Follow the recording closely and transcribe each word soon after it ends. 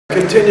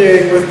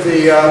Continuing with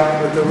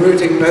the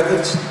routing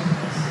methods.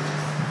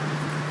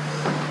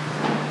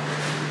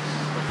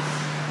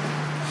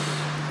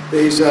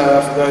 These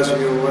are, for those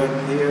of you who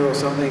weren't here or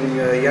something,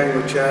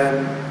 Yang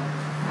Chan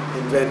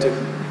invented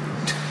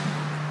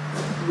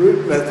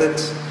root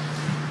methods.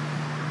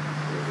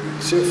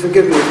 So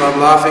forgive me if I'm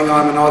laughing,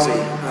 I'm an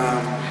Aussie,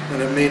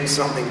 and it means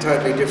something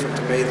totally different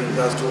to me than it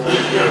does to all of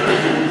you.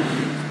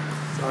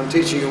 So I'm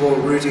teaching you all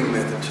routing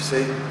methods, you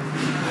see.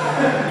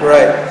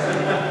 Great.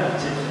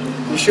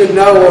 You should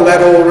know all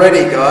that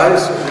already,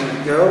 guys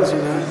and girls, you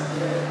know.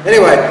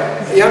 Anyway,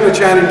 Yang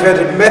Chan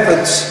invented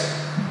methods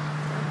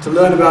to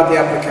learn about the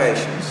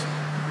applications.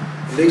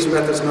 And these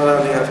methods not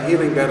only have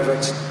healing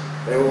benefits,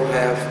 they all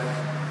have,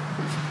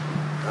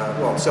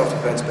 well,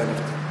 self-defense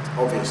benefits,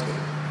 obviously.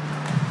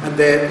 And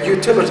they're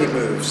utility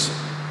moves.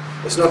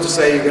 It's not to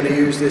say you're going to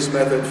use this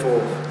method for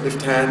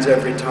lift hands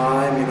every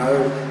time, you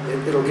know.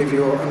 It'll give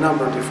you a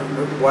number of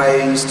different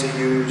ways to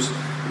use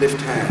lift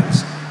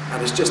hands.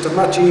 And it's just a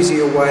much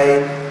easier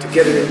way to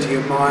get it into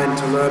your mind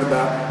to learn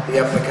about the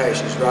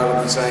applications rather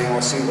than saying, oh,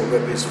 single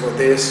whip is for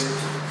this,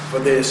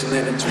 and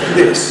then it's for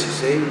this, you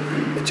see.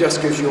 It just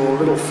gives you a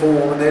little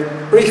form, and they're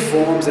brief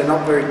forms, they're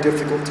not very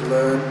difficult to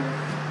learn.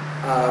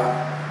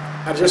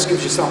 And it just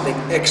gives you something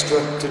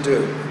extra to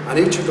do. And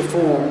each of the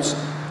forms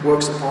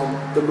works upon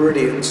the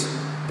meridians,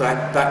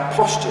 that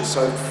posture.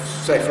 So,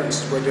 say for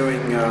instance, we're doing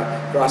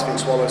grasping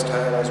swallow's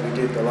tail as we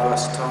did the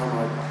last time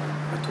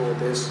I taught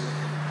this.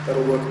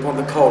 That'll work upon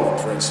the colon,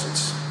 for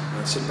instance.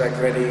 Sit back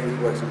ready,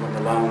 works upon the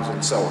lungs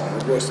and so on.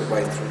 And it works its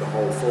way through the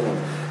whole form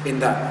in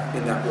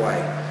that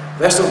way.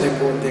 That's not the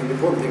important thing. The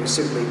important thing is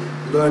simply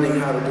learning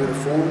how to do the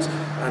forms.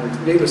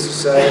 And needless to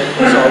say,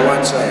 so I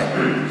won't say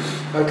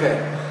it.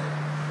 Okay.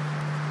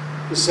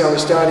 This is how we're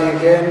starting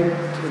again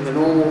in the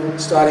normal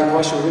starting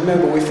posture.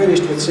 Remember, we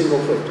finished with single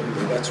whip, didn't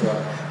we? That's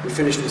right. We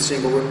finished with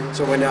single whip,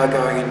 so we're now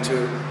going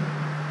into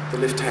the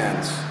lift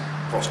hands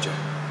posture.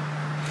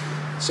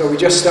 So we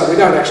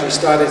don't actually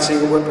start at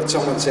single whip, but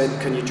someone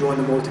said, can you join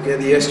them all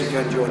together? Yes, you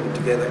can join them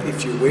together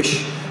if you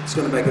wish. It's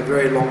going to make a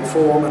very long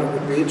form, and it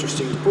would be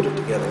interesting to put it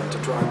together, to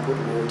try and put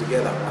them all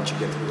together once you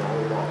get through the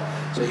whole lot.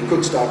 So you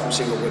could start from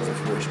single whip if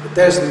you wish, but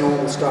there's the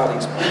normal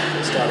starting spot,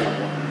 the starting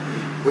point.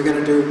 We're going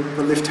to do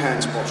the lift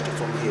hands posture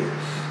from here.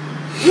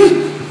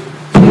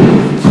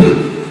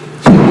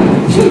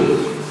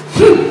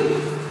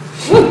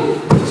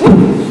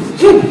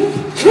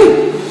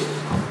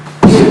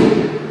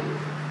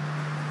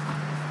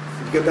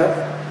 Get that?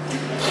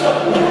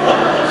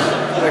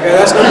 Okay,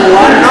 that's number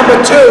one. Number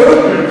two.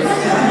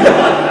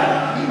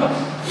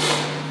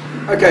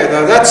 Okay,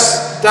 now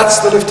that's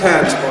the lift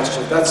hands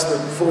posture. That's the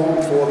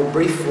form for the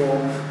brief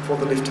form for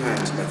the lift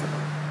hands method.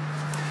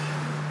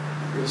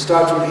 We're going to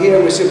start from here.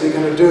 We're simply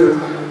going to do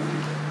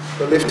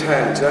the lift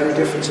hands. The only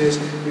difference is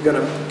you're going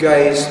to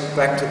gaze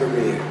back to the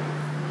rear,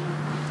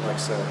 like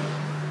so.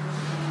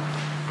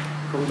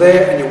 From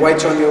there, and your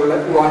weight's on your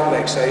right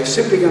leg. So you're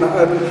simply going to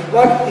open,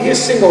 like here's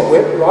single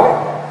whip,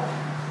 right?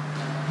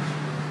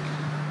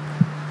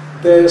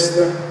 There's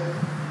the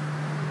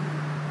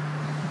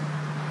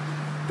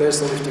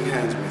lifting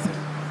hands method.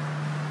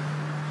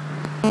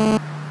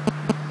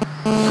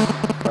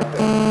 Like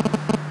that.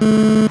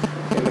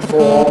 In the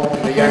form,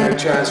 in the Yang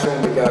Chan's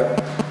form, we go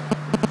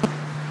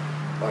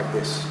like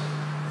this.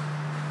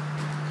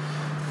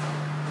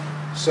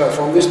 So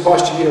from this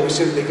posture here, we're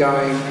simply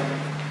going.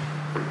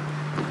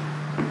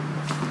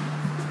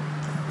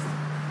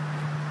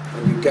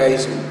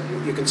 Gazing,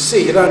 you can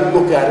see, you don't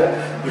look at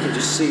it, you can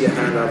just see your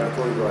hand over the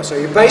point of your eye. So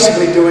you're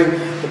basically doing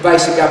the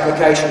basic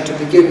application to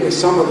begin with.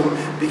 Some of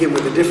them begin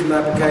with a different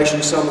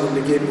application, some of them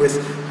begin with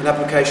an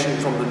application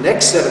from the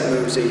next set of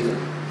moves even.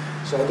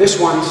 So this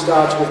one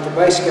starts with the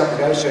basic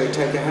application, so you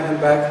take your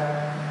hand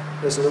back,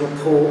 there's a little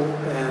pull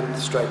and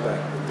straight back.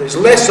 There's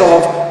less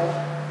of,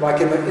 like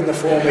in the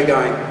form we're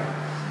going,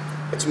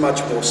 it's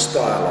much more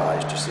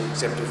stylized, you see,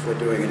 except if we're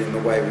doing it in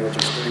the way we were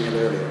just doing it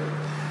earlier.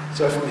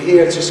 So from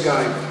here it's just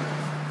going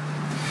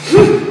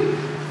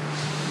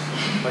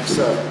like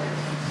so.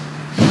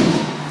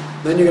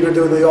 Then you're going to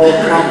do the old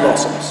plum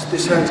blossoms.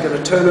 This hand's going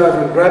to turn over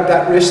and grab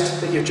that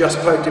wrist that you just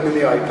poked him in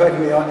the eye. You poke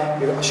him in the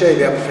eye, I'll show you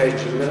the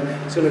application in a minute.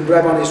 It's going to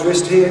grab on his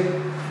wrist here,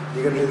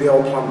 you're going to do the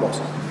old plum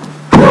blossom.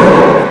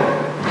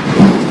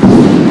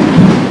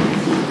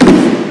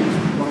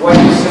 My weight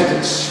is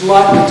centered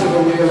slightly to the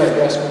rear leg,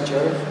 that's what,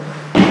 Jerry.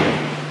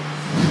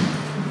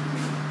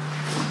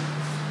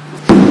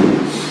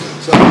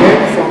 So again,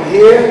 from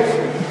here,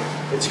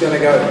 it's going to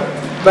go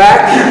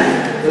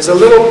back. There's a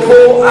little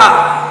pull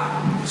up.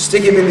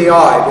 Stick him in the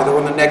eye,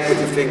 on the neck with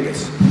your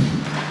fingers.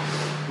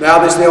 Now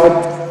there's the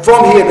old,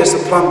 from here there's the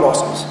plum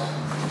blossoms.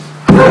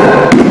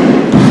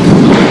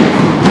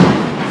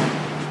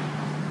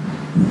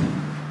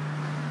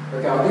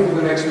 Okay, I'll give you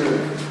the next move.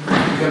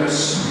 You're going to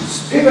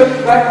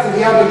pivot back to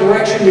the other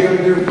direction. You're going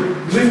to do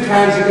lift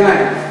hands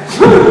again.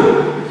 So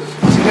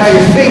now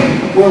your feet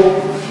will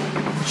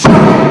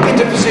jump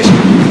into position.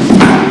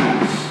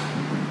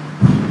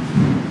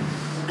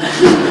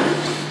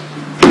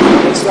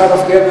 Let's start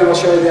off again, then I'll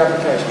show you the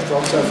application.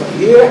 So from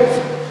here,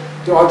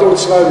 I'll do it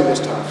slowly this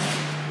time.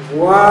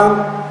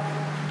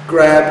 1,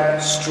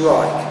 grab,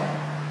 strike.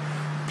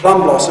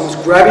 Plum blossoms,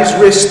 grab his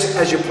wrist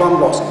as you plum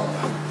blossom.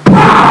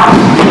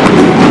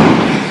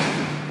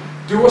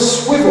 Do a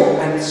swivel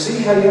and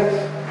see how you,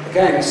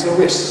 again, it's the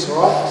wrists,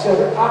 alright? So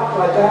up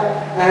like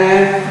that,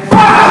 and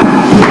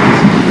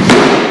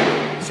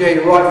see how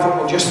your right foot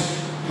will just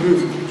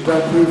move. You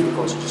don't move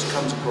because it just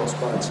comes across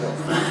by itself.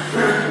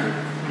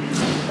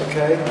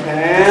 Okay,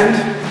 and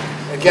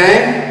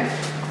again,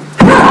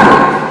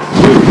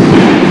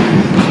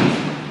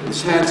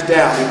 his hands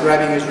down and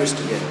grabbing his wrist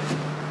again.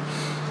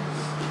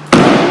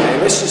 Okay,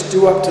 let's just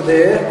do up to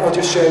there. I'll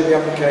just show you the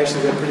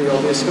applications, they're pretty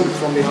obvious. Hook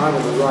from behind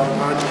with the right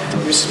punch.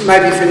 You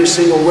maybe finish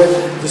single whip,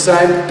 the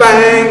same,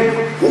 bang,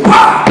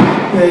 wah!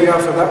 There you go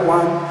for that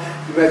one.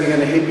 You're maybe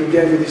going to hit you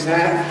again with his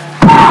hand.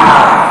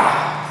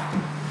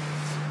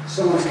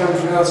 Someone's coming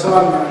from the other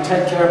side, I'm going to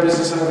take care of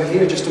business over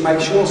here just to make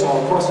sure, so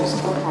I'll cross his,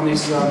 on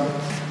his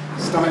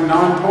stomach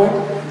 9 point.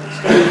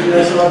 Stand to the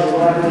other side, the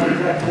right hand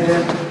back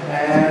there,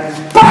 and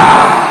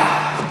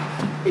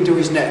into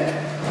his neck.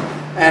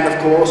 And of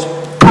course,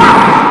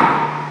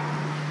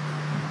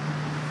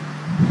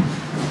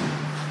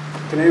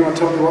 can anyone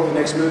tell me what the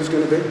next move is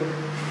going to be?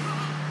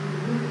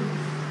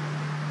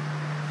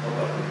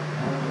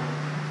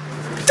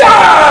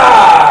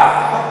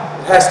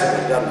 It has to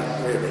be, doesn't it,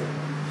 really?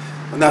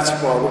 And that's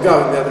why we're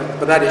going there,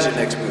 but that is your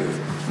next move.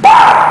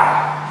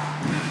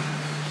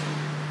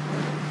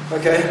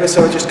 Okay,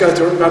 so I'll just go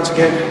through it once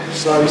again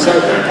slowly. So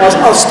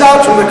I'll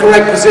start from the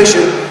correct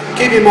position.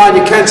 Keep in mind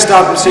you can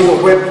start with single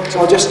whip, so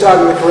I'll just start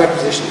in the correct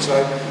position.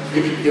 So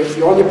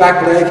you're on your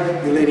back leg,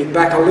 you're leaning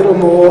back a little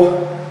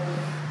more,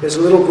 there's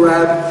a little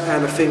grab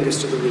and the fingers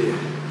to the rear.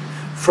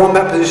 From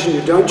that position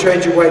you don't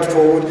change your weight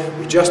forward,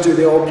 you just do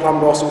the old plum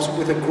blossoms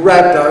with a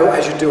grab though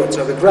as you do it.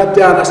 So the grab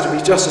down has to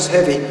be just as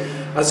heavy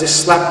as this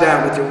slap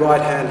down with your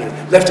right hand here.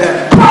 Left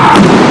hand.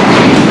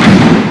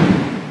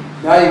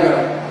 Now you're going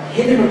to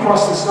hit him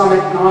across the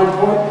stomach 9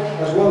 point,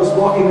 as well as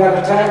blocking that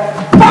attack.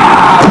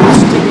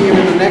 Sticking him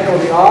in the neck or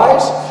the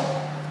eyes.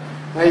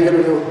 Now you're going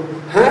to do,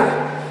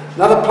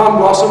 another plum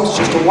blossoms,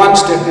 just a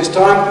 1-step this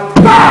time.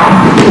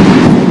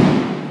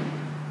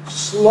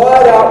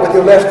 Slide out with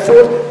your left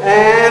foot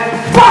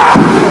and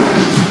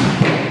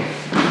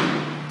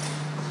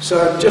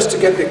so just to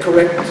get the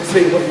correct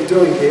thing, what you're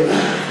doing here,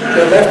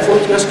 the left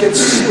foot just gets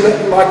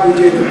slid like we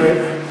did in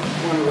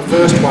one of the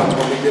first ones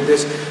when we did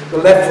this. The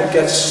left foot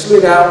gets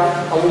slid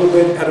out a little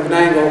bit at an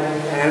angle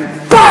and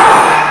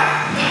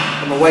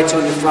the weight's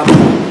on your front foot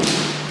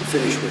to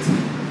finish with.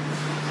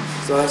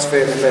 So that's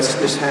fairly less.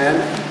 This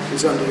hand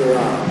is under your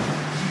arm.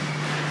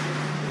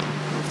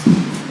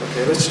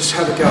 Okay, let's just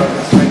have a go at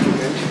that. Thank you,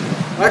 Ben.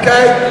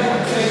 Okay.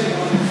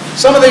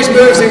 Some of these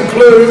moves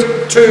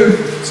include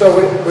 2, so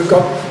we've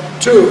got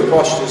 2 of the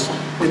postures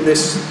in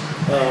this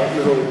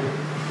little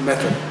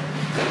method,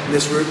 in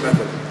this root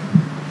method.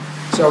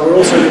 So we're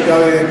also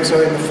going,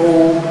 so in the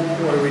form,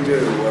 what do we do?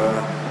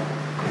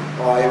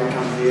 I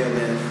come here and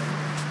then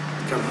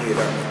come here,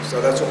 don't we?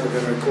 So that's what we're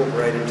going to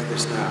incorporate into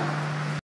this now.